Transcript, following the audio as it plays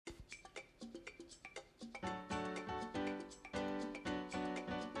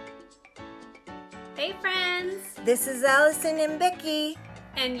Hey friends! This is Allison and Becky.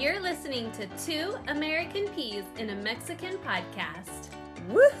 And you're listening to Two American Peas in a Mexican Podcast.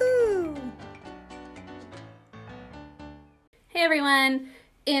 Woohoo! Hey everyone!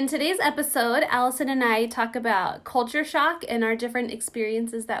 In today's episode, Allison and I talk about culture shock and our different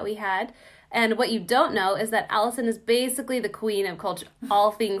experiences that we had. And what you don't know is that Allison is basically the queen of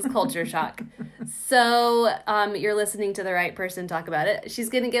all things culture shock. So you're listening to the right person talk about it. She's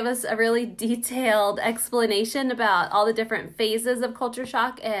going to give us a really detailed explanation about all the different phases of culture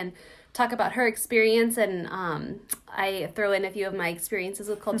shock and talk about her experience. And I throw in a few of my experiences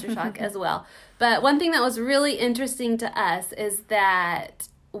with culture shock as well. But one thing that was really interesting to us is that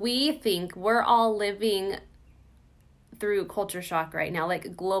we think we're all living through culture shock right now,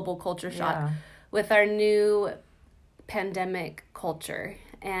 like global culture shock with our new pandemic culture.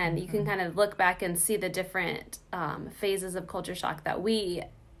 And you can kind of look back and see the different phases of culture shock that we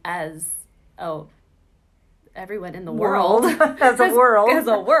everyone in the world as a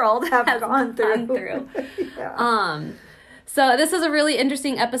world has gone through. So this is a really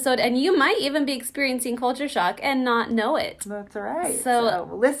interesting episode, and you might even be experiencing culture shock and not know it. That's right. So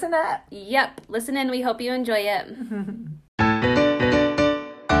listen up. Yep. Listen in. We hope you enjoy it.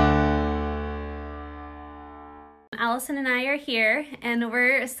 Allison and I are here, and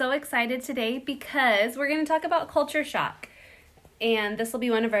we're so excited today because we're going to talk about culture shock. And this will be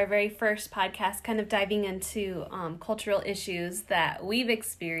one of our very first podcasts kind of diving into cultural issues that we've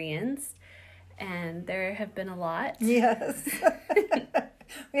experienced. And there have been a lot. Yes.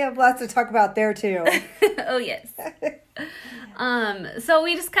 We have lots to talk about there, too. Oh, yes. So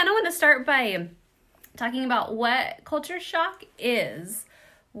we just kind of want to start by talking about what culture shock is.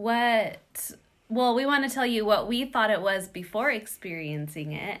 We want to tell you what we thought it was before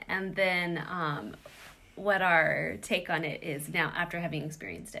experiencing it, and then what our take on it is now after having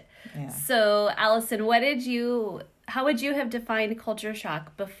experienced it. Yeah. So, Allison, how would you have defined culture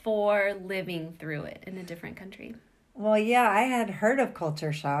shock before living through it in a different country? Well, yeah, I had heard of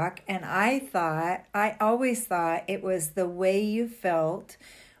culture shock, and I always thought it was the way you felt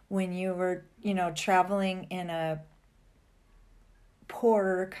when you were, traveling in a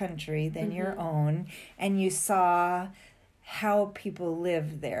poorer country than your own, and you saw how people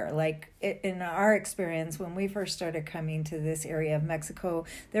live there. Like in our experience, when we first started coming to this area of Mexico,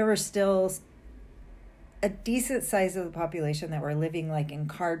 there were still a decent size of the population that were living like in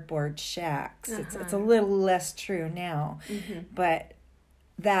cardboard shacks. It's a little less true now, but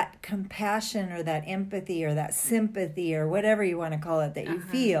that compassion or that empathy or that sympathy or whatever you want to call it that you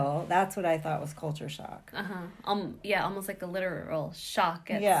feel, that's what I thought was culture shock. Almost like a literal shock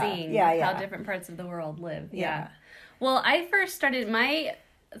at seeing how different parts of the world live. Yeah. Well, I first started my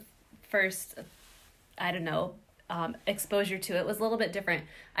exposure to it was a little bit different.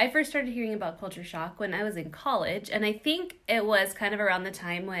 I first started hearing about culture shock when I was in college, and I think it was kind of around the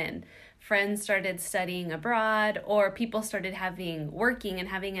time when friends started studying abroad or people started working and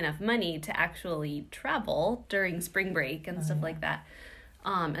having enough money to actually travel during spring break and stuff like that.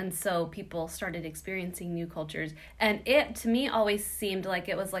 And so people started experiencing new cultures, and it to me always seemed like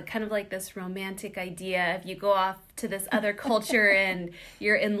it was like kind of like this romantic idea. If you go off to this other culture and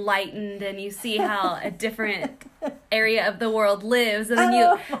you're enlightened and you see how a different area of the world lives,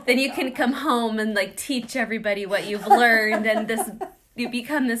 and then you can come home and like teach everybody what you've learned, and you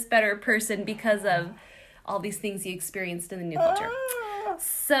become this better person because of all these things you experienced in the new culture.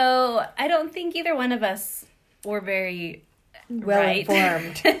 So I don't think either one of us were very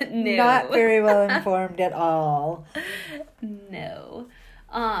well-informed. No. Not very well-informed at all. No.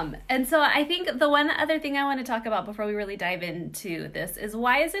 And so I think the one other thing I want to talk about before we really dive into this is,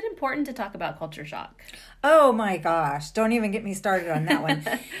 why is it important to talk about culture shock? Oh my gosh. Don't even get me started on that one.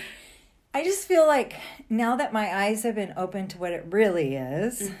 I just feel like now that my eyes have been opened to what it really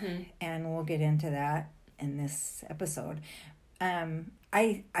is, and we'll get into that in this episode,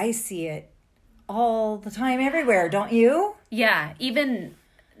 I see it all the time everywhere, don't you? Yeah, even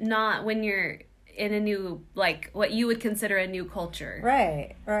not when you're in a new, like what you would consider a new culture.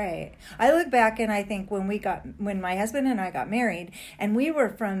 Right. I look back and I think when my husband and I got married, and we were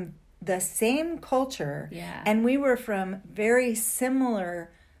from the same culture, and we were from very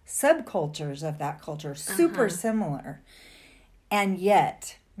similar subcultures of that culture, super similar. And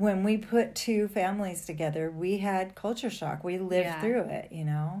yet, when we put two families together, we had culture shock. We lived through it,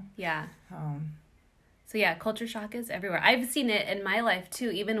 Yeah. So yeah, culture shock is everywhere. I've seen it in my life too,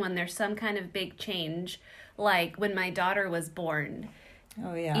 even when there's some kind of big change, like when my daughter was born.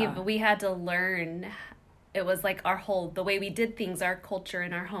 Oh yeah. We had to learn it was like the way we did things, our culture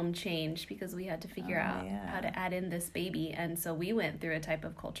in our home changed because we had to figure out how to add in this baby. And so we went through a type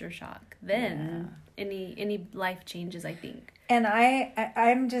of culture shock. Then any life changes, I think. And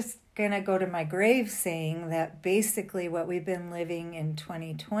I'm just going to go to my grave saying that basically what we've been living in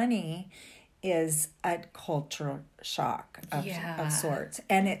 2020 is a cultural shock of sorts.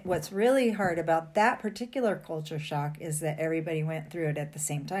 And what's really hard about that particular culture shock is that everybody went through it at the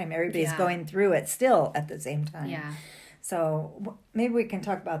same time. Everybody's going through it still at the same time. Yeah. So maybe we can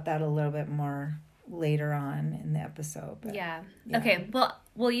talk about that a little bit more later on in the episode. But, yeah. Okay. Well,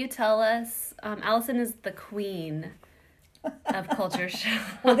 will you tell us, Allison is the queen of culture shock.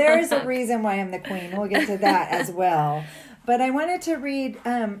 Well, there is a reason why I'm the queen. We'll get to that as well. But I wanted to read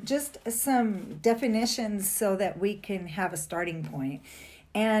just some definitions so that we can have a starting point.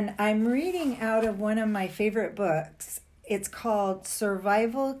 And I'm reading out of one of my favorite books. It's called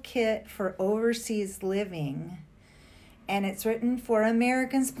Survival Kit for Overseas Living. And it's written for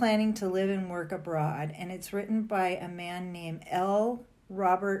Americans planning to live and work abroad. And it's written by a man named L.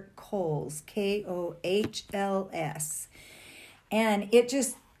 Robert Kohls, Kohls. And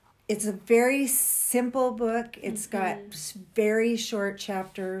it's a very simple book. It's got very short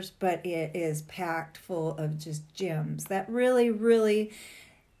chapters, but it is packed full of just gems that really, really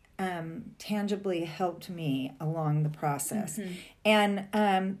tangibly helped me along the process. And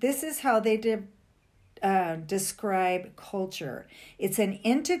this is how they describe culture. It's an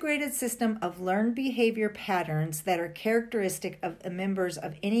integrated system of learned behavior patterns that are characteristic of the members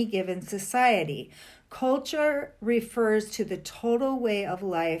of any given society. Culture refers to the total way of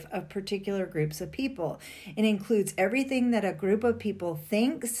life of particular groups of people. It includes everything that a group of people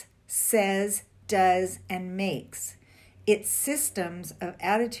thinks, says, does, and makes. It's systems of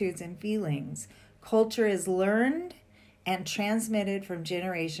attitudes and feelings. Culture is learned and transmitted from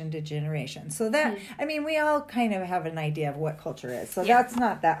generation to generation. So that, I mean, we all kind of have an idea of what culture is. So that's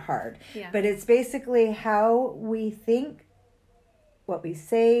not that hard. Yeah. But it's basically how we think, what we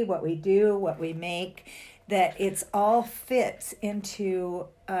say, what we do, what we make, that it's all fits into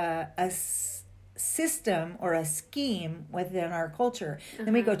a system or a scheme within our culture.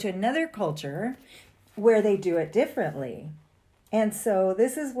 Then we go to another culture where they do it differently. And so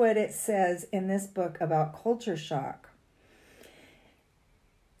this is what it says in this book about culture shock.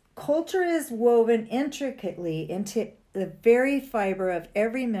 Culture is woven intricately into the very fiber of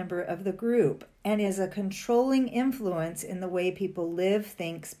every member of the group and is a controlling influence in the way people live,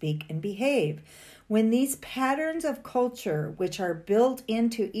 think, speak, and behave. When these patterns of culture, which are built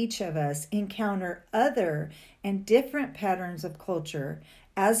into each of us, encounter other and different patterns of culture,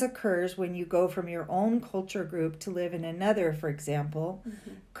 as occurs when you go from your own culture group to live in another, for example,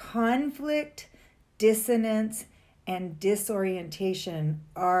 conflict, dissonance, and disorientation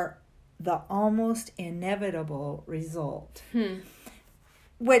are the almost inevitable result.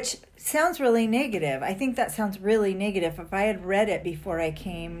 Which sounds really negative. I think that sounds really negative. If I had read it before I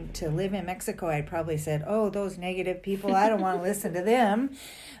came to live in Mexico, I'd probably said, oh, those negative people, I don't want to listen to them.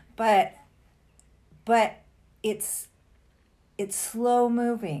 But it's slow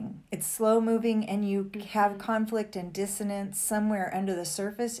moving. It's slow moving, and you have conflict and dissonance somewhere under the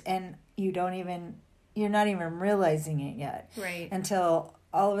surface, and you're not even realizing it yet. Right. Until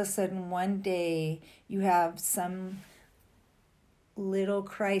all of a sudden one day you have some little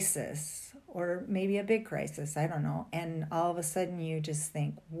crisis, or maybe a big crisis, I don't know. And all of a sudden you just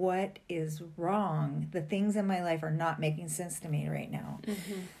think, what is wrong? The things in my life are not making sense to me right now.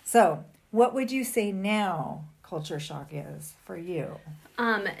 So what would you say now culture shock is for you?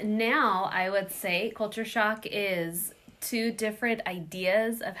 Now I would say culture shock is two different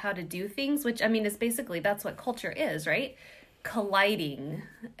ideas of how to do things, which, I mean, is basically, that's what culture is, right? Colliding.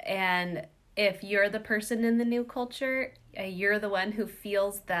 And if you're the person in the new culture, you're the one who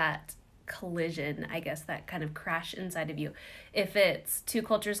feels that collision, I guess, that kind of crash inside of you. If it's two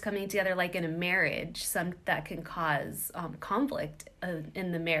cultures coming together, like in a marriage, that can cause conflict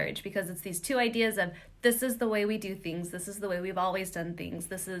in the marriage, because it's these two ideas of, this is the way we do things, this is the way we've always done things,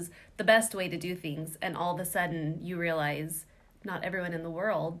 this is the best way to do things, and all of a sudden you realize not everyone in the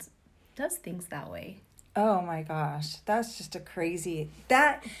world does things that way. Oh my gosh, that's just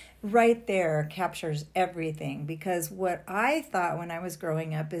that right there captures everything, because what I thought when I was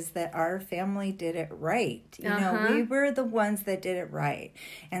growing up is that our family did it right. You know, we were the ones that did it right.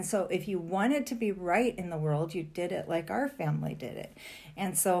 And so if you wanted to be right in the world, you did it like our family did it.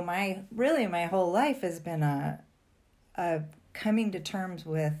 And so my whole life has been a coming to terms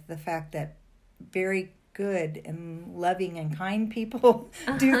with the fact that very good and loving and kind people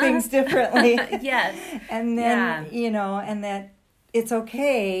do things differently. Yes. And then, and that it's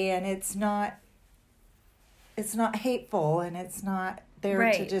okay, and it's not it's not hateful, and it's not there to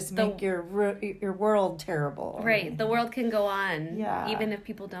Right. just make your world terrible. Right. The world can go on, Yeah. even if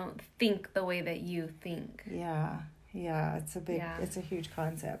people don't think the way that you think. Yeah. Yeah, it's a huge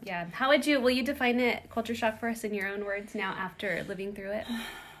concept. Yeah. Will you define it, culture shock, for us in your own words now after living through it?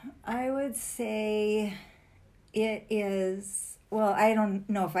 I would say it is, well, I don't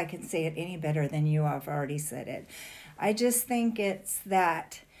know if I can say it any better than you have already said it. I just think it's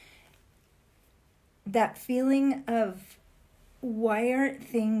that feeling of, why aren't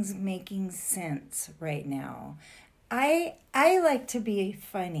things making sense right now? I like to be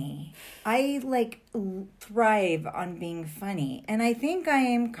funny. I thrive on being funny. And I think I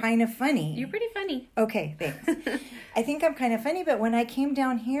am kind of funny. You're pretty funny. Okay, thanks. I think I'm kind of funny, but when I came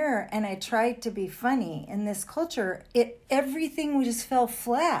down here and I tried to be funny in this culture, everything just fell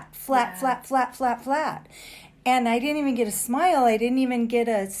flat. And I didn't even get a smile. I didn't even get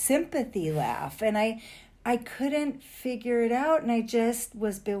a sympathy laugh. And I couldn't figure it out, and I just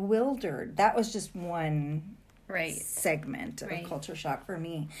was bewildered. That was just one segment of culture shock for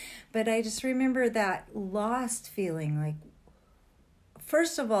me. But I just remember that lost feeling, like,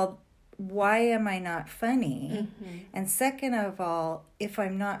 first of all, why am I not funny? Mm-hmm. And second of all, if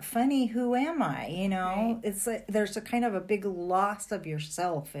I'm not funny, who am I? You know, it's like there's a kind of a big loss of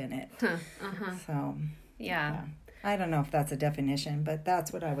yourself in it. So, yeah. I don't know if that's a definition, but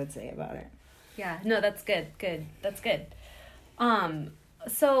that's what I would say about it. Yeah, no, that's good. That's good.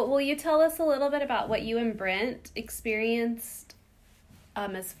 So will you tell us a little bit about what you and Brent experienced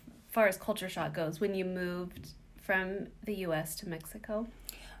as far as culture shock goes when you moved from the U.S. to Mexico?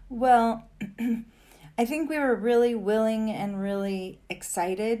 Well, I think we were really willing and really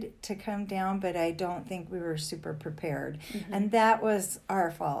excited to come down, but I don't think we were super prepared. Mm-hmm. And that was our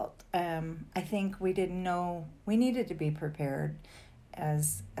fault. I think we didn't know we needed to be prepared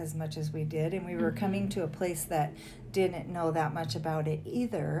as much as we did, and we were coming to a place that didn't know that much about it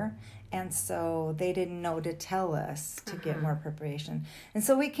either, and so they didn't know to tell us to get more preparation. And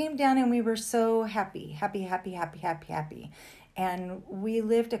so we came down and we were so happy, and we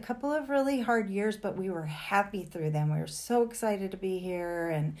lived a couple of really hard years, but we were happy through them. We were so excited to be here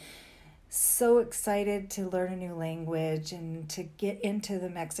and so excited to learn a new language and to get into the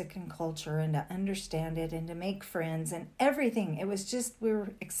Mexican culture and to understand it and to make friends and everything. It was just, we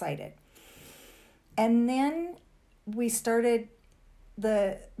were excited. And then we started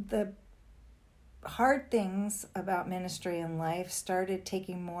the hard things about ministry and life started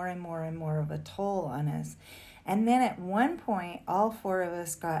taking more and more and more of a toll on us. And then at one point, all four of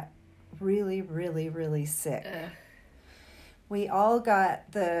us got really, really, really sick. We all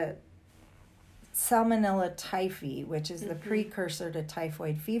got the Salmonella typhi, which is the precursor to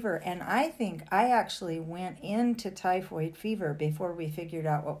typhoid fever. And I think I actually went into typhoid fever before we figured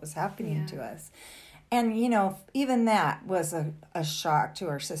out what was happening to us. And, you know, even that was a shock to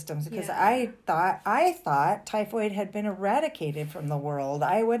our systems because I thought typhoid had been eradicated from the world.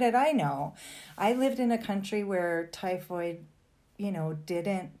 What did I know? I lived in a country where typhoid, you know,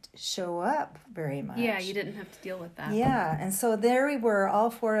 didn't show up very much. Yeah, you didn't have to deal with that. Yeah, and so there we were, all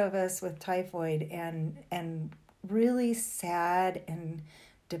four of us with typhoid and really sad and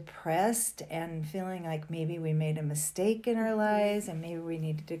depressed and feeling like maybe we made a mistake in our lives and maybe we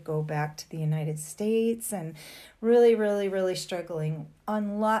needed to go back to the United States, and really, really, really struggling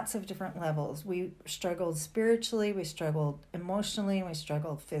on lots of different levels. We struggled spiritually, we struggled emotionally, and we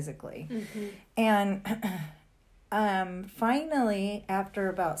struggled physically. And finally, after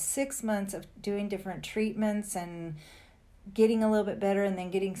about 6 months of doing different treatments and getting a little bit better and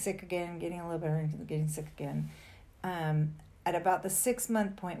then getting sick again, getting a little better and getting sick again, at about the 6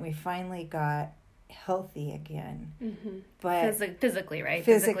 month point, we finally got healthy again. But physically, right?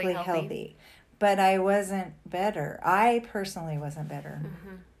 Physically healthy. But I wasn't better. I personally wasn't better.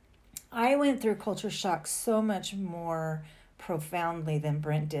 I went through culture shock so much more profoundly than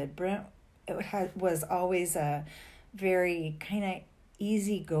Brent did. Brent was always a very kind of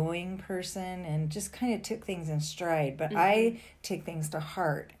easygoing person and just kind of took things in stride. But I take things to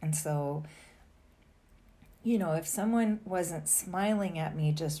heart. And so, you know, if someone wasn't smiling at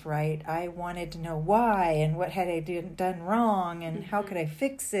me just right, I wanted to know why and what had I done wrong and how could I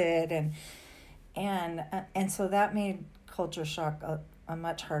fix it. And so that made culture shock a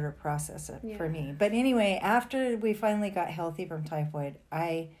much harder process for me. But anyway, after we finally got healthy from typhoid,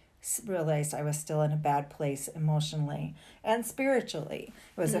 I realized I was still in a bad place emotionally and spiritually.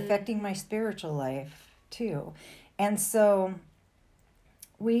 It was affecting my spiritual life too. And so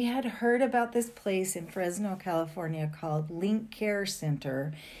we had heard about this place in Fresno, California called Link Care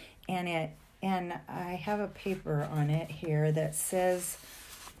Center, and I have a paper on it here that says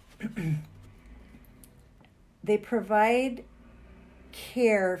they provide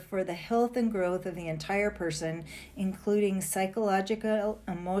care for the health and growth of the entire person, including psychological,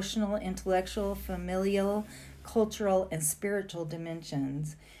 emotional, intellectual, familial, cultural, and spiritual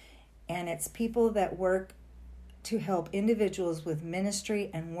dimensions. And it's people that work to help individuals with ministry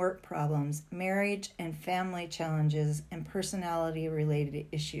and work problems, marriage and family challenges, and personality-related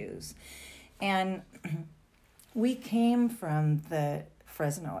issues. And we came from the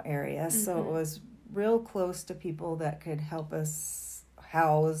Fresno area, so it was real close to people that could help us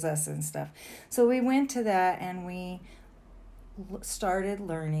house us and stuff. So we went to that and we started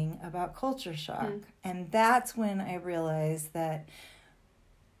learning about culture shock. And that's when I realized that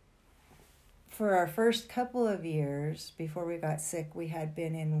for our first couple of years before we got sick, we had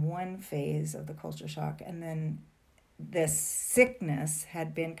been in one phase of the culture shock, and then this sickness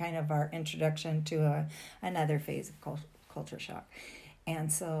had been kind of our introduction to another phase of culture shock.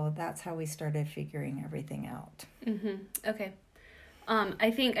 And so that's how we started figuring everything out. Okay.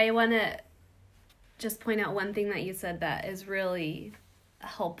 I think I want to just point out one thing that you said that is really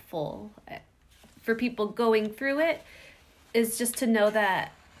helpful for people going through it, is just to know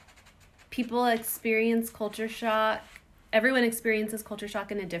that people experience culture shock. Everyone experiences culture shock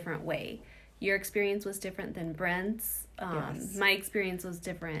in a different way. Your experience was different than Brent's. Yes. My experience was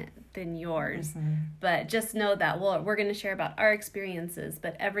different than yours. But just know that we're going to share about our experiences,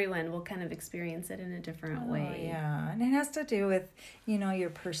 but everyone will kind of experience it in a different way. Yeah, and it has to do with, your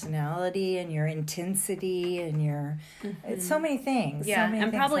personality and your intensity and your it's so many things. Yeah, so many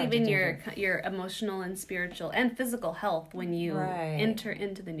and things probably have to even do your emotional and spiritual and physical health when you Right. enter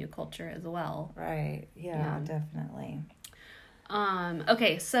into the new culture as well. Right. Yeah, definitely.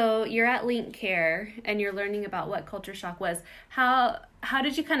 Okay, so you're at Link Care and you're learning about what culture shock was. How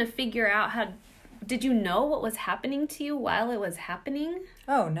did you kind of figure out did you know what was happening to you while it was happening?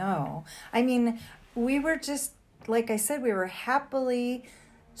 Oh, no. I mean, we were just, like I said, we were happily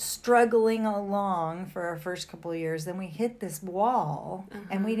struggling along for our first couple of years. Then we hit this wall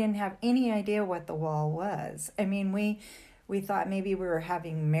and we didn't have any idea what the wall was. I mean, we thought maybe we were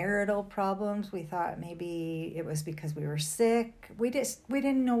having marital problems. We thought maybe it was because we were sick. We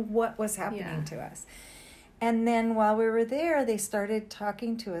didn't know what was happening to us. And then while we were there, they started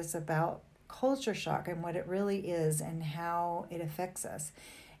talking to us about culture shock and what it really is and how it affects us.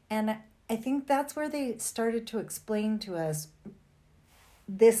 And I think that's where they started to explain to us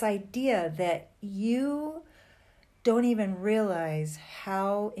this idea that you don't even realize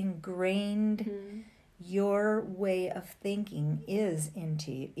how ingrained your way of thinking is in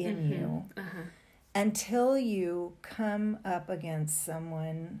you until you come up against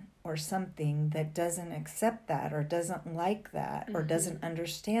someone or something that doesn't accept that or doesn't like that or doesn't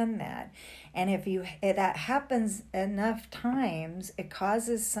understand that. And if that happens enough times, it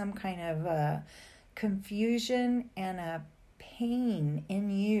causes some kind of a confusion and a pain in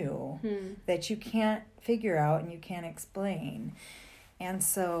you that you can't figure out and you can't explain. And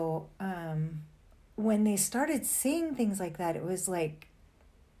so when they started seeing things like that, it was like,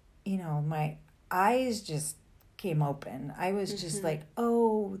 my eyes just came open. I was just like,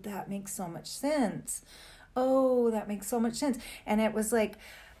 oh, that makes so much sense. Oh, that makes so much sense. And it was like,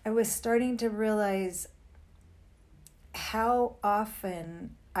 I was starting to realize how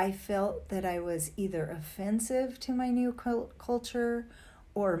often I felt that I was either offensive to my new culture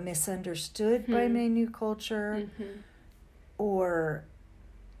or misunderstood by my new culture or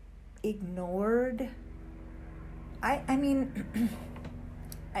ignored. I mean,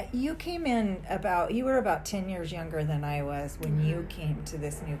 you were about 10 years younger than I was when you came to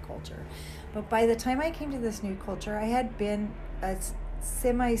this new culture. But by the time I came to this new culture, I had been a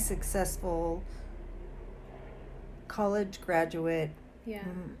semi-successful college graduate,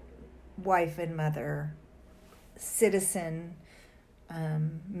 wife and mother, citizen,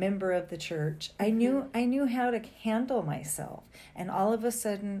 member of the church. I knew how to handle myself, and all of a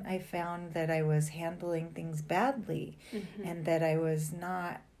sudden I found that I was handling things badly, and that I was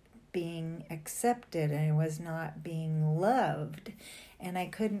not being accepted and I was not being loved, and I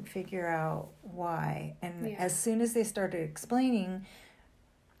couldn't figure out why. And as soon as they started explaining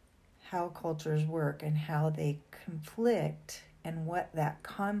how cultures work and how they conflict and what that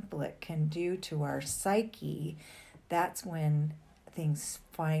conflict can do to our psyche, that's when things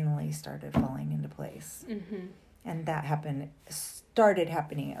finally started falling into place. And that started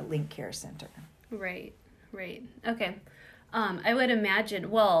happening at Link Care Center. Right. Okay. I would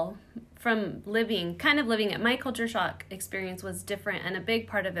imagine, from living at my culture shock experience was different, and a big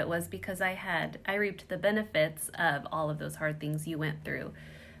part of it was because I reaped the benefits of all of those hard things you went through.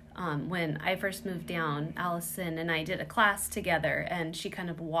 When I first moved down, Allison and I did a class together, and she kind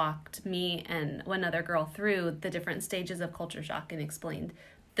of walked me and one other girl through the different stages of culture shock and explained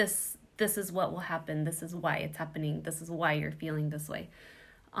this is what will happen, this is why it's happening, this is why you're feeling this way.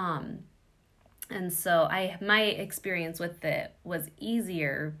 And so my experience with it was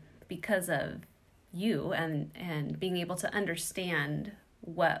easier because of you and being able to understand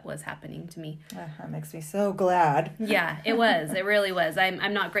what was happening to me. That makes me so glad. Yeah, it was. It really was.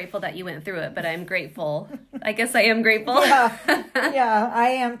 I'm not grateful that you went through it, but I'm grateful. I guess I am grateful. Yeah, I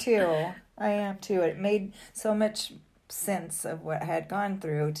am too. It made so much sense of what I had gone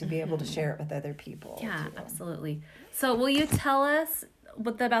through to be able to share it with other people. Yeah, too. absolutely. So will you tell us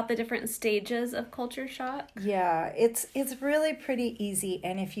about the different stages of culture shock? Yeah, it's really pretty easy,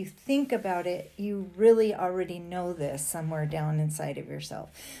 and if you think about it, you really already know this somewhere down inside of yourself.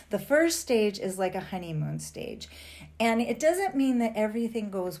 The first stage is like a honeymoon stage, and it doesn't mean that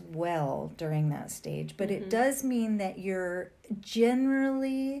everything goes well during that stage, but it does mean that you're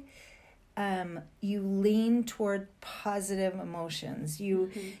generally you lean toward positive emotions.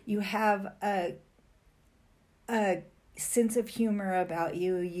 You have a sense of humor about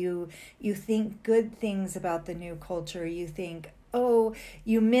you. You think good things about the new culture. You think,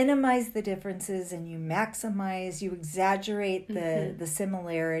 you minimize the differences and you maximize, you exaggerate the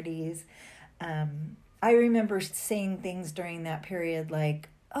similarities. I remember saying things during that period like,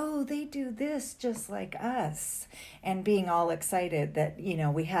 they do this just like us, and being all excited that,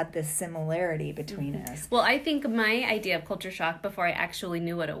 we had this similarity between us. Well, I think my idea of culture shock before I actually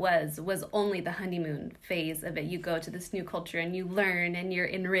knew what it was only the honeymoon phase of it. You go to this new culture and you learn and you're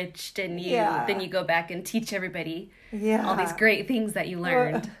enriched and then you go back and teach everybody all these great things that you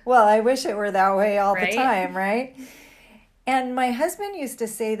learned. Well, I wish it were that way all the time, right? And my husband used to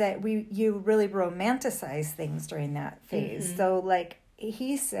say that you really romanticize things during that phase. So like,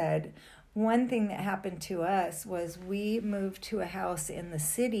 he said one thing that happened to us was we moved to a house in the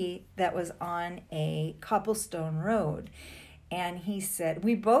city that was on a cobblestone road. And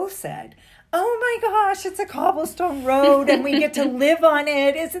we both said, oh my gosh, it's a cobblestone road and we get to live on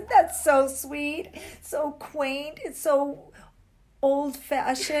it. Isn't that so sweet? So quaint. It's so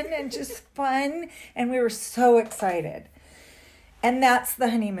old-fashioned and just fun. And we were so excited. And that's the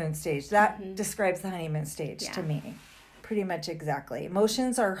honeymoon stage. That describes the honeymoon stage to me. Pretty much exactly.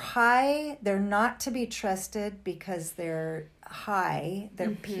 Emotions are high. They're not to be trusted because they're high. They're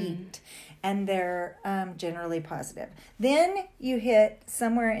peaked. And they're generally positive. Then you hit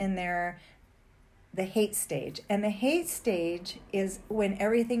somewhere in there the hate stage. And the hate stage is when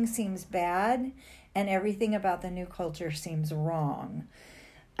everything seems bad and everything about the new culture seems wrong.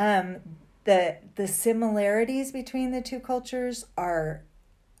 The similarities between the two cultures are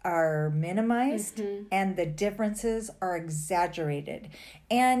minimized and the differences are exaggerated,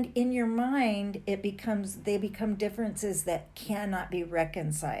 and in your mind they become differences that cannot be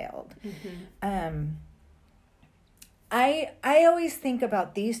reconciled. I always think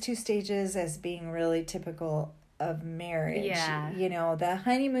about these two stages as being really typical of marriage. The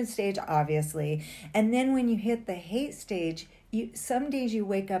honeymoon stage, obviously, and then when you hit the hate stage, some days you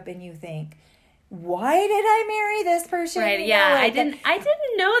wake up and you think, why did I marry this person? Right, yeah. I didn't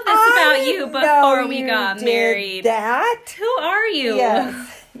know this about you before we got married. That? Who are you?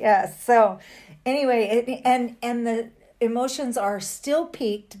 Yes. So anyway, and the emotions are still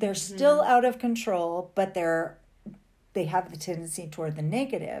peaked. They're still out of control, but they have the tendency toward the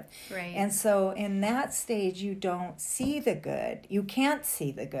negative. Right. And so in that stage, you don't see the good. You can't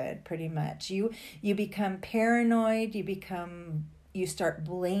see the good, pretty much. You become paranoid. You start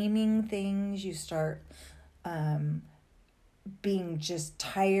blaming things. You start being just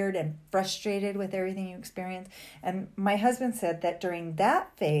tired and frustrated with everything you experience. And my husband said that during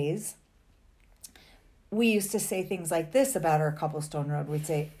that phase, we used to say things like this about our cobblestone road. We'd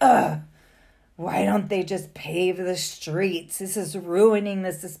say, why don't they just pave the streets? This is ruining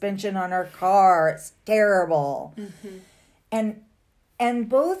the suspension on our car. It's terrible. And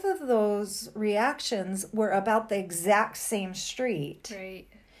both of those reactions were about the exact same street. Right.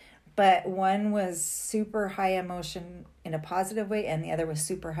 But one was super high emotion in a positive way, and the other was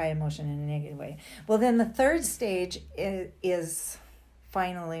super high emotion in a negative way. Well, then the third stage is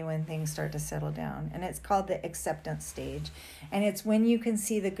finally when things start to settle down. And it's called the acceptance stage. And it's when you can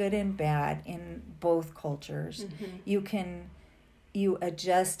see the good and bad in both cultures. You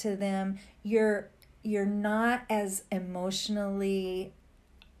adjust to them. You're not as emotionally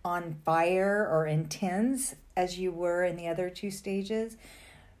on fire or intense as you were in the other two stages,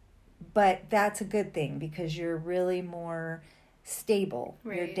 but that's a good thing because you're really more stable.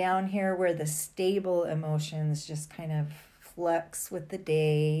 Right. You're down here where the stable emotions just kind of flux with the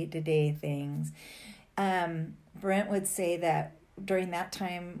day-to-day things. Brent would say that during that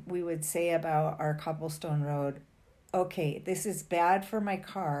time we would say about our cobblestone road, okay, this is bad for my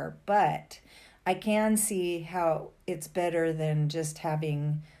car, but I can see how it's better than just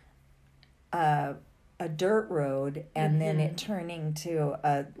having a dirt road and then it turning to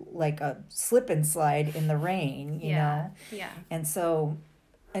a slip and slide in the rain, you know? Yeah. And so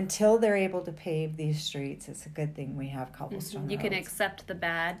until they're able to pave these streets, it's a good thing we have cobblestone roads. You can accept the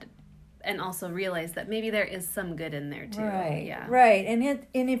bad and also realize that maybe there is some good in there too. Right. Yeah. Right. And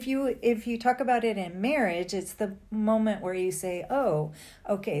if you talk about it in marriage, it's the moment where you say, "Oh,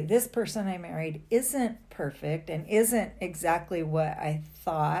 okay, this person I married isn't perfect and isn't exactly what I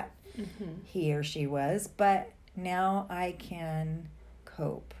thought he or she was, but now I can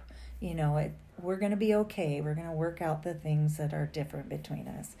cope. You know, we're going to be okay. We're going to work out the things that are different between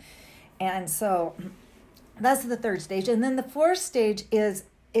us." And so that's the third stage. And then the fourth stage is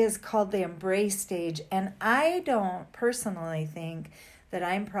called the embrace stage. And I don't personally think that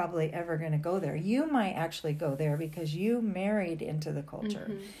I'm probably ever going to go there. You might actually go there because you married into the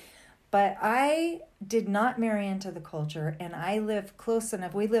culture. But I did not marry into the culture, and we live close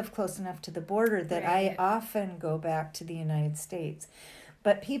enough to the border that I often go back to the United States.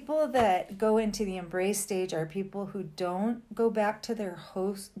 But people that go into the embrace stage are people who don't go back to their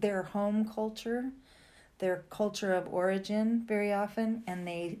home culture, their culture of origin very often, and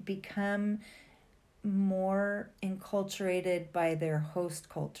they become more enculturated by their host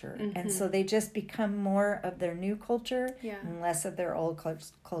culture. And so they just become more of their new culture and less of their old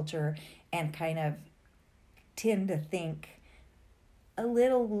culture, and kind of tend to think a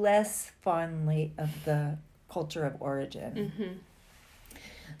little less fondly of the culture of origin.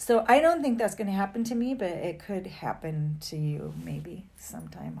 So I don't think that's going to happen to me, but it could happen to you maybe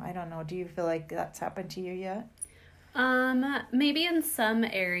sometime. I don't know. Do you feel like that's happened to you yet? Maybe in some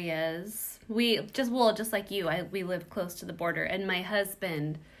areas. Just like you, we live close to the border, and my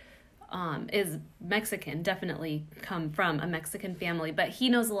husband is Mexican, definitely come from a Mexican family, but he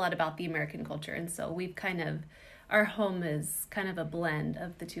knows a lot about the American culture, and so our home is kind of a blend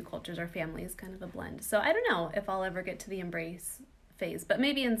of the two cultures. Our family is kind of a blend. So I don't know if I'll ever get to the embrace phase, but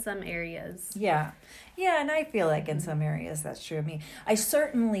maybe in some areas. Yeah, and I feel like in some areas that's true of me. I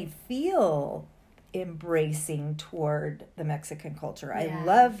certainly feel embracing toward the Mexican culture. I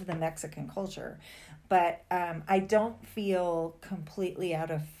love the Mexican culture, but I don't feel completely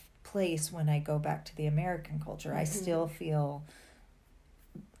out of place when I go back to the American culture. I still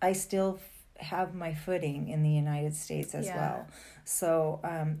have my footing in the United States as well. So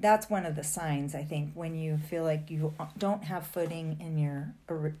that's one of the signs, I think, when you feel like you don't have footing in your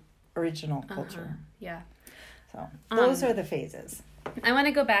original culture. So those are the phases. I want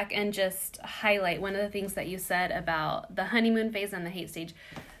to go back and just highlight one of the things that you said about the honeymoon phase and the hate stage.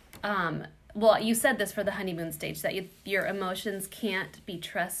 Well, you said this for the honeymoon stage, that your emotions can't be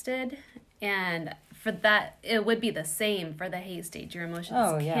trusted. And for that, it would be the same for the hate stage. Your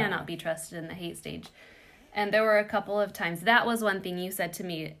emotions cannot be trusted in the hate stage. And there were a couple of times, that was one thing you said to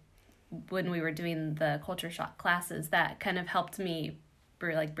me when we were doing the culture shock classes that kind of helped me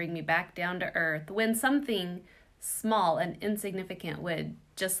bring me back down to earth. When something small and insignificant would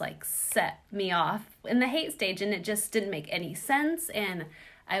just set me off in the hate stage, and it just didn't make any sense, and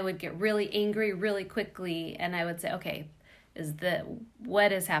I would get really angry really quickly, and I would say, okay,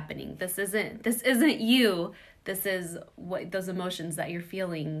 what is happening? This isn't you. This is what those emotions that you're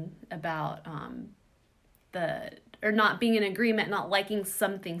feeling about or not being in agreement, not liking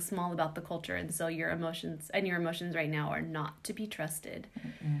something small about the culture, and so your emotions right now are not to be trusted.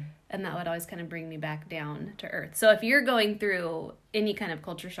 And that would always kind of bring me back down to earth. So if you're going through any kind of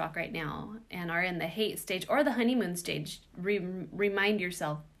culture shock right now and are in the hate stage or the honeymoon stage, remind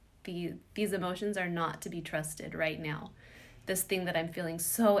yourself these emotions are not to be trusted right now. This thing that I'm feeling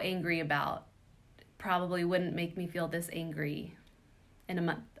so angry about probably wouldn't make me feel this angry in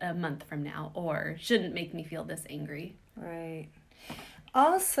a month from now, or shouldn't make me feel this angry. Right.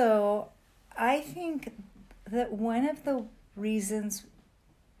 Also, I think that one of the reasons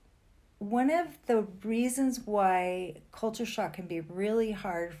why culture shock can be really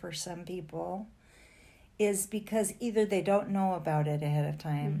hard for some people is because either they don't know about it ahead of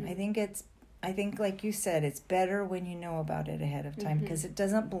time. I think like you said, it's better when you know about it ahead of time because it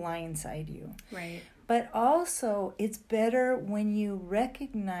doesn't blindside you. Right. But also, it's better when you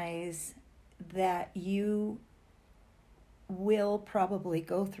recognize that you will probably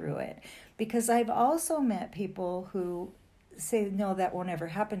go through it. Because I've also met people who say, no, that won't ever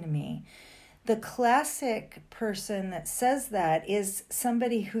happen to me. the classic person that says that is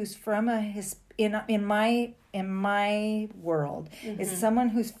somebody who's from in my world, is someone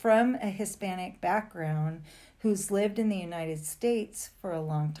who's from a Hispanic background, who's lived in the United States for a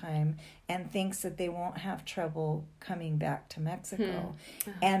long time and thinks that they won't have trouble coming back to Mexico.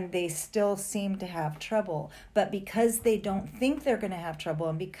 And they still seem to have trouble. But because they don't think they're going to have trouble,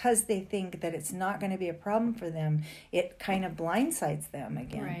 and because they think that it's not going to be a problem for them, it kind of blindsides them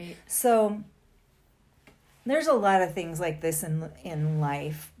again. Right. So there's a lot of things like this in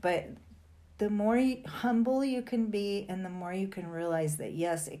life, but the more humble you can be, and the more you can realize that,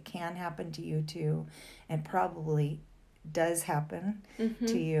 yes, it can happen to you too, and probably does happen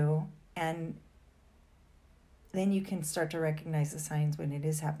to you. And then you can start to recognize the signs when it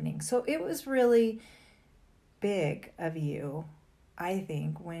is happening. So it was really big of you, I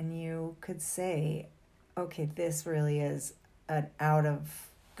think, when you could say, okay, this really is an out of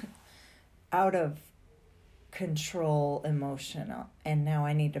control emotional, and now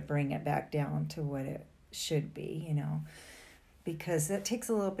I need to bring it back down to what it should be, because it takes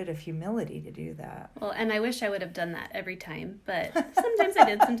a little bit of humility to do that. Well, and I wish I would have done that every time, but sometimes I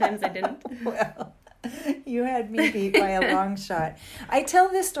did, sometimes I didn't. Well, you had me beat by a long shot. I tell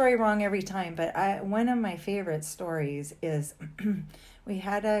this story wrong every time, but one of my favorite stories is we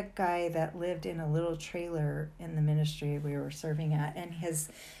had a guy that lived in a little trailer in the ministry we were serving at, and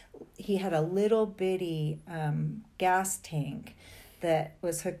he had a little bitty gas tank that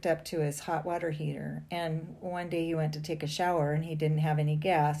was hooked up to his hot water heater. And one day he went to take a shower and he didn't have any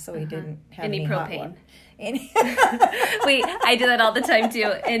gas, so he didn't have any propane. Hot water. Wait, I do that all the time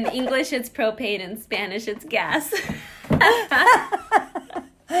too. In English, it's propane. In Spanish, it's gas.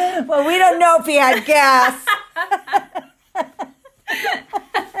 Well, we don't know if he had gas.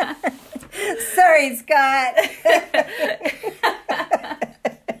 Sorry, Scott.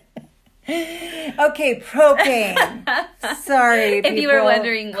 Okay, propane. Sorry, if you were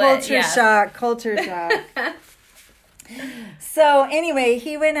wondering what. Culture shock. So anyway,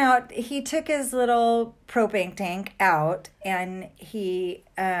 he went out, he took his little propane tank out, and he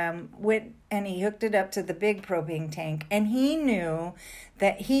went and he hooked it up to the big propane tank, and he knew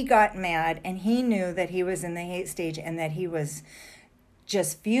that he got mad, and he knew that he was in the hate stage, and that he was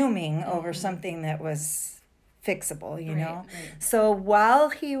just fuming over something that was fixable, you know? Right. So while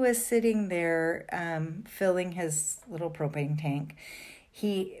he was sitting there filling his little propane tank,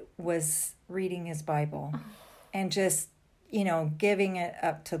 he was reading his Bible and just, giving it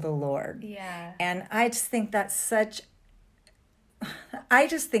up to the Lord. Yeah. And I just think that's such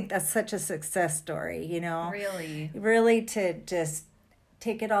a success story, Really to just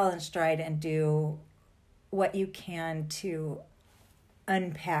take it all in stride and do what you can to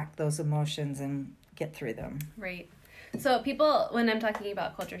unpack those emotions and get through them. Right. So people, when I'm talking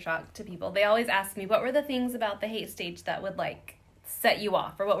about culture shock to people, they always ask me, what were the things about the hate stage that would set you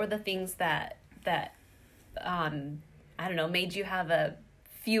off? Or what were the things that I don't know, made you have a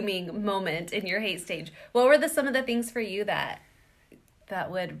fuming moment in your hate stage? What were some of the things for you that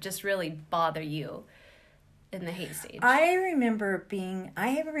would just really bother you in the hate stage? I remember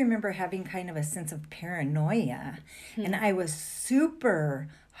having kind of a sense of paranoia, and I was super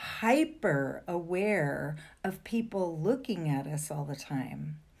hyper aware of people looking at us all the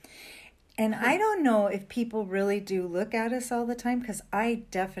time. And I don't know if people really do look at us all the time, because I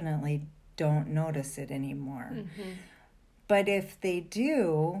definitely don't notice it anymore. But if they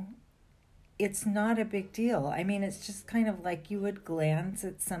do, it's not a big deal. I mean, it's just kind of like you would glance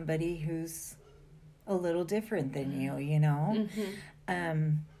at somebody who's a little different than you,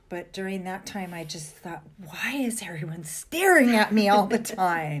 But during that time, I just thought, why is everyone staring at me all the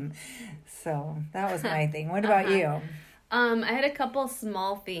time? So that was my thing. What about you? I had a couple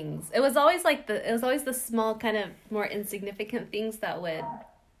small things. It was always the small, kind of more insignificant things that would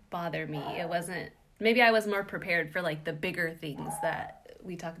bother me. It wasn't, maybe I was more prepared for the bigger things that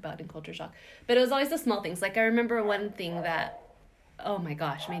we talk about in culture shock. But it was always the small things. I remember one thing that, oh my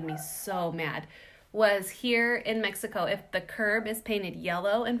gosh, made me so mad, was here in Mexico, if the curb is painted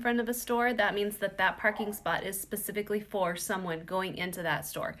yellow in front of a store, that means that parking spot is specifically for someone going into that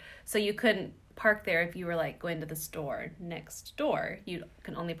store. So you couldn't park there if you were going to the store next door. You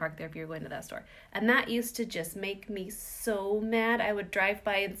can only park there if you're going to that store. And that used to just make me so mad. I would drive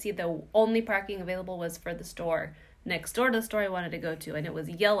by and see the only parking available was for the store next door to the store I wanted to go to, and it was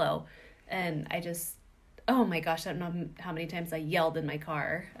yellow. And I just, oh my gosh, I don't know how many times I yelled in my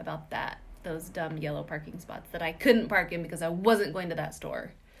car about those dumb yellow parking spots that I couldn't park in because I wasn't going to that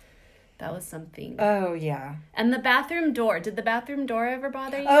store. That was something. Oh, yeah. And the bathroom door. Did the bathroom door ever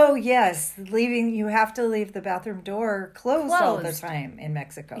bother you? Oh, yes. You have to leave the bathroom door closed all the time in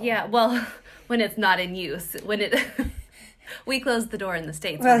Mexico. Yeah, well, when it's not in use. We close the door in the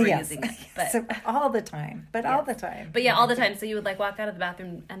States when we're using it. But so, all the time. But all the time. But yeah, all the time. So you would like walk out of the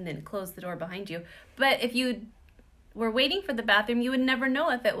bathroom and then close the door behind you. But if you were waiting for the bathroom, you would never know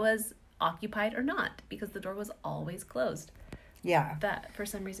if it was occupied or not because the door was always closed. Yeah. That, for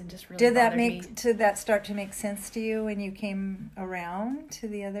some reason, just really bothered me. Did that start to make sense to you when you came around to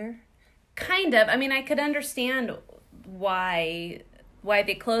the other? Kind of. I mean, I could understand why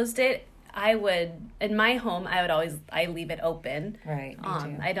they closed it. In my home, I leave it open. Right. Me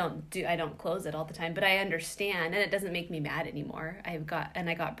too. I don't close it all the time, but I understand, and it doesn't make me mad anymore. I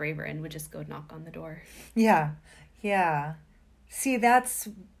got braver and would just go knock on the door. Yeah. Yeah. See, that's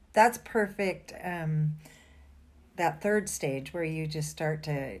perfect. That third stage where you just start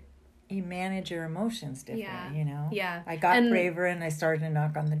to manage your emotions different, you know? Yeah. I got braver and I started to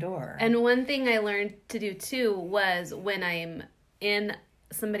knock on the door. And one thing I learned to do too was when I'm in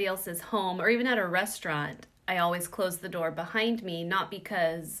somebody else's home or even at a restaurant, I always close the door behind me, not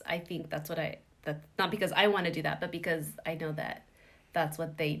because I think not because I want to do that, but because I know that that's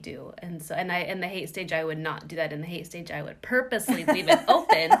what they do. And so, in the hate stage, I would not do that. In the hate stage, I would purposely leave it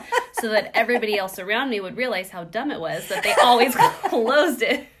open so that everybody else around me would realize how dumb it was that they always closed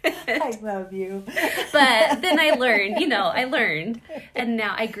it. I love you. But then I learned, and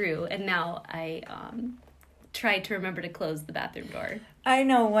now I grew, and now I tried to remember to close the bathroom door. I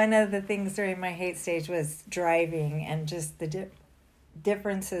know one of the things during my hate stage was driving and just the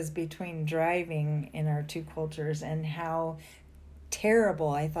differences between driving in our two cultures and how terrible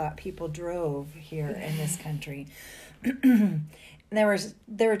I thought people drove here in this country. There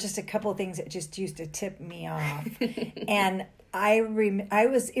were just a couple of things that just used to tip me off, and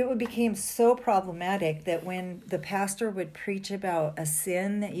it became so problematic that when the pastor would preach about a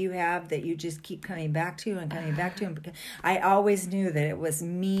sin that you have that you just keep coming back to and coming back to, and I always knew that it was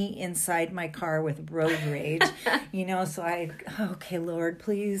me inside my car with road rage, so okay, Lord,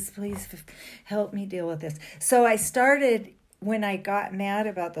 please help me deal with this. So I started, when I got mad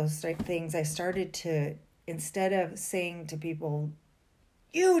about those things, I started to, instead of saying to people,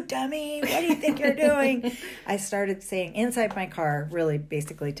 "You dummy, what do you think you're doing?" I started saying inside my car, really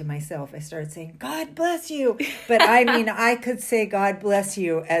basically to myself, I started saying, "God bless you." But I mean, I could say God bless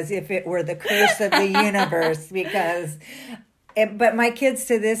you as if it were the curse of the universe but my kids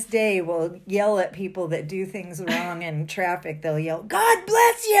to this day will yell at people that do things wrong in traffic. They'll yell, "God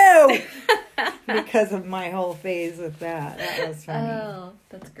bless you," because of my whole phase with that. That was funny. Oh,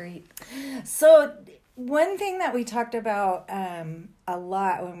 that's great. So one thing that we talked about a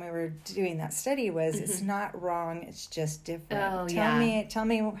lot when we were doing that study was it's not wrong, it's just different. Oh, Tell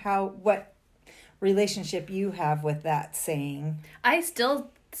me what relationship you have with that saying. I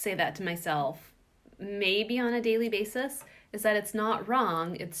still say that to myself, maybe on a daily basis, is that it's not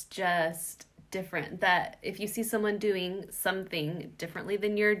wrong, it's just different. That if you see someone doing something differently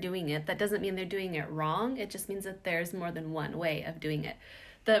than you're doing it, that doesn't mean they're doing it wrong. It just means that there's more than one way of doing it.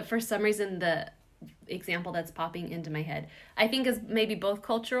 For some reason, the example that's popping into my head, I think is maybe both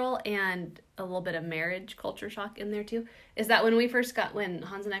cultural and a little bit of marriage culture shock in there too, is that when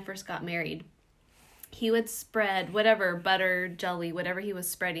Hans and I first got married, he would spread whatever butter, jelly, whatever he was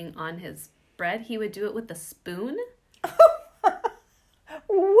spreading on his bread, he would do it with a spoon.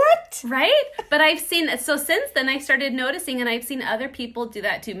 What? Right? But so since then I started noticing, and I've seen other people do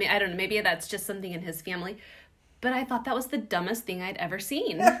that too. I don't know, maybe that's just something in his family. But I thought that was the dumbest thing I'd ever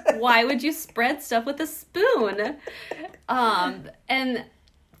seen. Why would you spread stuff with a spoon? And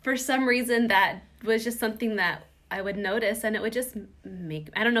for some reason, that was just something that I would notice, and it would just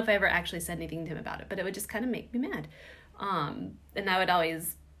I don't know if I ever actually said anything to him about it, but it would just kind of make me mad. And I would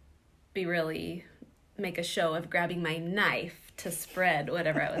always make a show of grabbing my knife to spread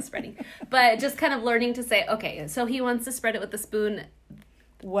whatever I was spreading. But just kind of learning to say, okay, so he wants to spread it with a spoon.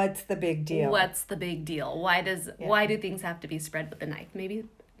 What's the big deal? Why do things have to be spread with a knife?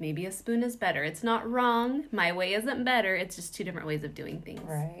 Maybe a spoon is better. It's not wrong. My way isn't better. It's just two different ways of doing things.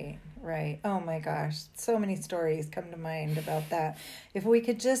 Right. Oh my gosh. So many stories come to mind about that. If we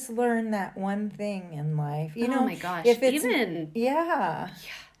could just learn that one thing in life, oh my gosh. If it's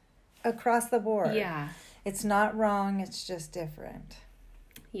across the board. Yeah. It's not wrong. It's just different.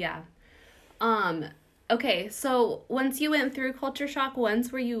 Yeah. Okay, so once you went through culture shock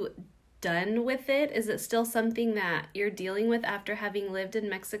were you done with it? Is it still something that you're dealing with after having lived in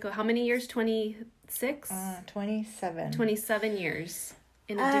Mexico? How many years? 26? 27. 27 years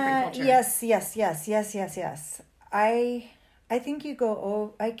in a different culture. Yes. I think you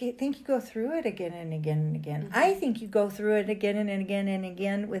go through it again and again and again. Mm-hmm. I think you go through it again and again and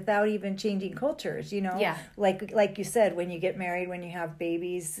again without even changing cultures, Yeah. Like you said, when you get married, when you have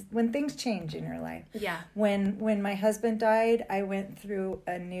babies, when things change in your life. Yeah. When my husband died, I went through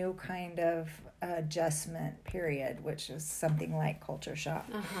a new kind of adjustment period, which was something like culture shock.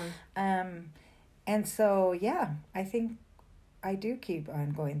 Uh-huh. And so, yeah, I think I do keep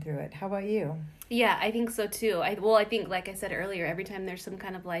on going through it. How about you? Yeah, I think so too. I think, like I said earlier, every time there's some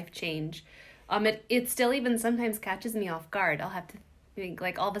kind of life change, it still even sometimes catches me off guard. I'll have to think,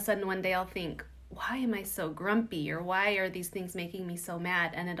 like, all of a sudden one day I'll think, why am I so grumpy? Or why are these things making me so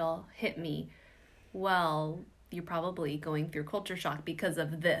mad? And it'll hit me, well, you're probably going through culture shock because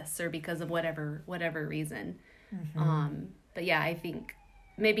of this or because of whatever reason. Mm-hmm. But yeah, I think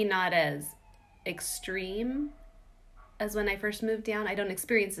maybe not as extreme as when I first moved down. I don't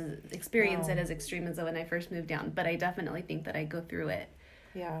experience it as extreme as when I first moved down, but I definitely think that I go through it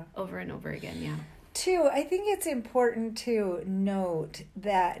over and over again. Yeah. Too, I think it's important to note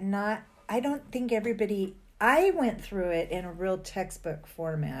that I don't think everybody, I went through it in a real textbook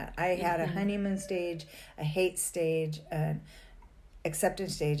format. I had a honeymoon stage, a hate stage, an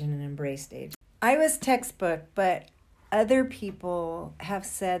acceptance stage, and an embrace stage. I was textbook, but other people have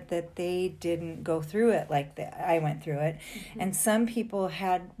said that they didn't go through it like that. I went through it. Mm-hmm. And some people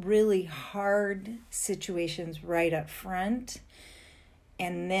had really hard situations right up front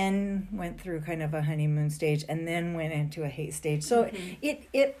and then went through kind of a honeymoon stage and then went into a hate stage. So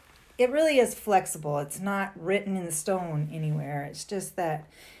it really is flexible. It's not written in stone anywhere. It's just that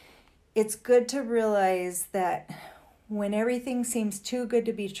it's good to realize that when everything seems too good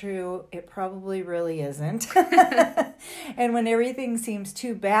to be true, it probably really isn't. And when everything seems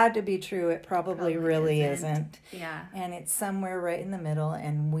too bad to be true, it probably really isn't. Yeah. And it's somewhere right in the middle,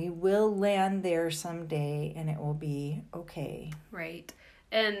 and we will land there someday, and it will be okay. Right.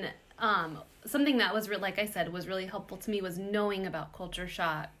 And something that was, like I said, was really helpful to me was knowing about culture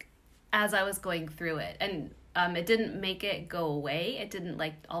shock as I was going through it. And it didn't make it go away. It didn't,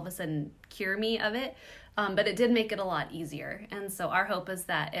 like, all of a sudden cure me of it. But it did make it a lot easier. And so our hope is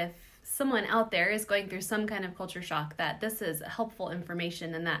that if someone out there is going through some kind of culture shock, that this is helpful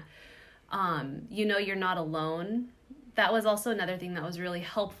information and that, you're not alone. That was also another thing that was really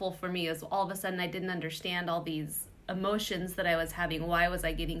helpful for me is all of a sudden I didn't understand all these emotions that I was having. Why was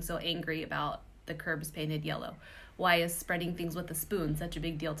I getting so angry about the curbs painted yellow? Why is spreading things with a spoon such a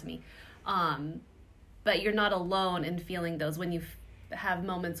big deal to me? But you're not alone in feeling those when you have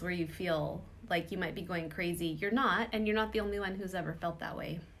moments where you feel like you might be going crazy. You're not, and you're not the only one who's ever felt that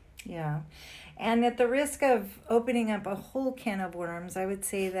way. Yeah. And at the risk of opening up a whole can of worms, I would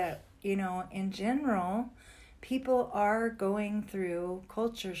say that, in general, people are going through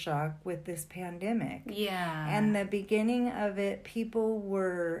culture shock with this pandemic. Yeah. And the beginning of it, people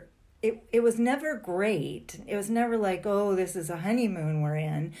were, it was never great. It was never like, oh, this is a honeymoon we're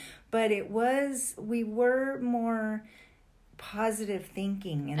in. But we were more positive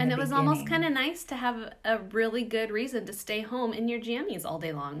thinking in and the it was beginning. Almost kind of nice to have a really good reason to stay home in your jammies all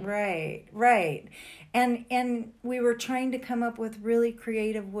day long. Right. And we were trying to come up with really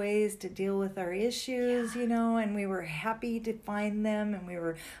creative ways to deal with our issues, and we were happy to find them, and we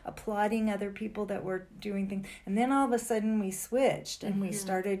were applauding other people that were doing things. And then all of a sudden we switched and we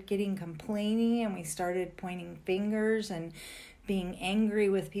started getting complaining, and we started pointing fingers and being angry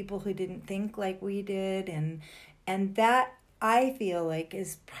with people who didn't think like we did, and that I feel like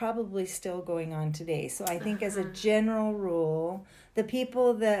is probably still going on today. So I think as a general rule, the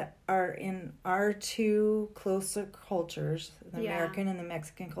people that are in our two closer cultures, the American and the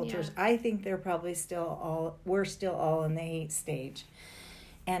Mexican cultures, I think they're probably we're still all in the hate stage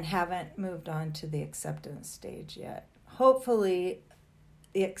and haven't moved on to the acceptance stage yet. Hopefully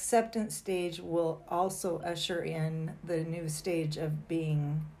the acceptance stage will also usher in the new stage of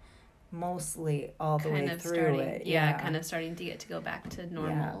being mostly all the way through it. Yeah, kind of starting to go back to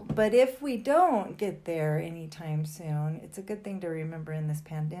normal. Yeah. But if we don't get there anytime soon, it's a good thing to remember in this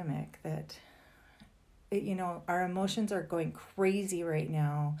pandemic that, our emotions are going crazy right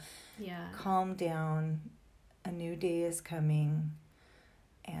now. Yeah. Calm down. A new day is coming,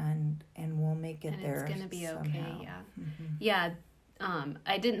 and we'll make it there. It's going to be somehow. Okay, yeah. Mm-hmm. Yeah.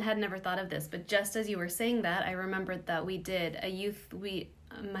 I had never thought of this, but just as you were saying that, I remembered that we did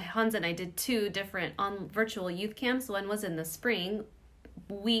my Hans and I did 2 different virtual youth camps. One was in the spring,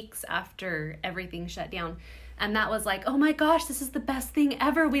 weeks after everything shut down. And that was like, oh my gosh, this is the best thing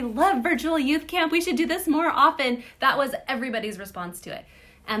ever. We love virtual youth camp. We should do this more often. That was everybody's response to it.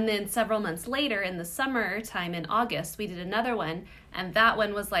 And then several months later in the summertime in August, we did another one. And that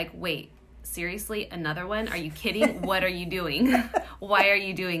one was like, wait, seriously, another one? Are you kidding? What are you doing? Why are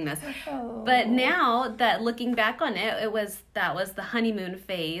you doing this? But now that looking back on it, that was the honeymoon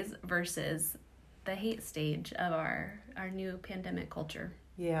phase versus the hate stage of our new pandemic culture.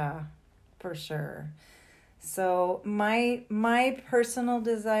 Yeah, for sure. So my personal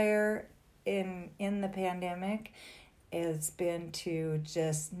desire in the pandemic has been to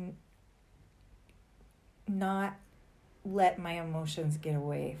just not let my emotions get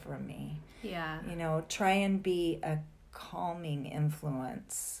away from me. Yeah. Try and be a calming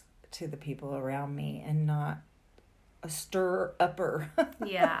influence to the people around me and not a stir-upper.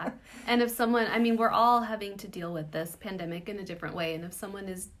 Yeah. And if someone, we're all having to deal with this pandemic in a different way. And if someone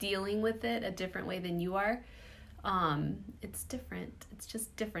is dealing with it a different way than you are, it's different. It's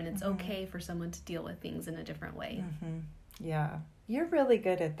just different. It's okay for someone to deal with things in a different way. Mm-hmm. Yeah. You're really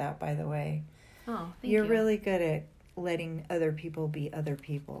good at that, by the way. Oh, thank you. You're really good at letting other people be other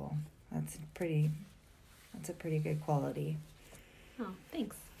people. That's a pretty good quality. Oh,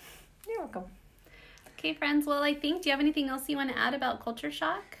 thanks. You're welcome. Okay, friends. Well, do you have anything else you want to add about culture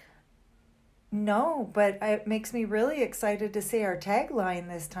shock? No, but it makes me really excited to say our tagline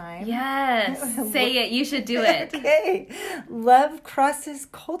this time. Yes. Say it. You should do it. Okay. Love crosses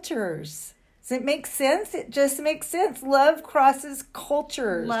cultures. Does it make sense? It just makes sense. Love crosses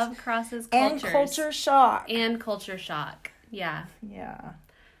cultures. Love crosses cultures. And culture shock. And culture shock. Yeah. Yeah.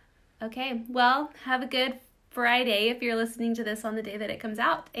 Okay. Well, have a good Friday if you're listening to this on the day that it comes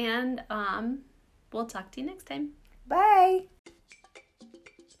out. And we'll talk to you next time. Bye.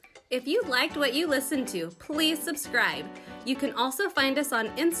 If you liked what you listened to, please subscribe. You can also find us on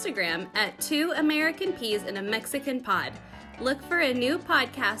Instagram at 2 American Peas in a Mexican Pod. Look for a new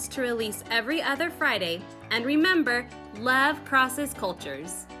podcast to release every other Friday. And remember, love crosses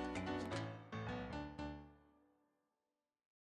cultures.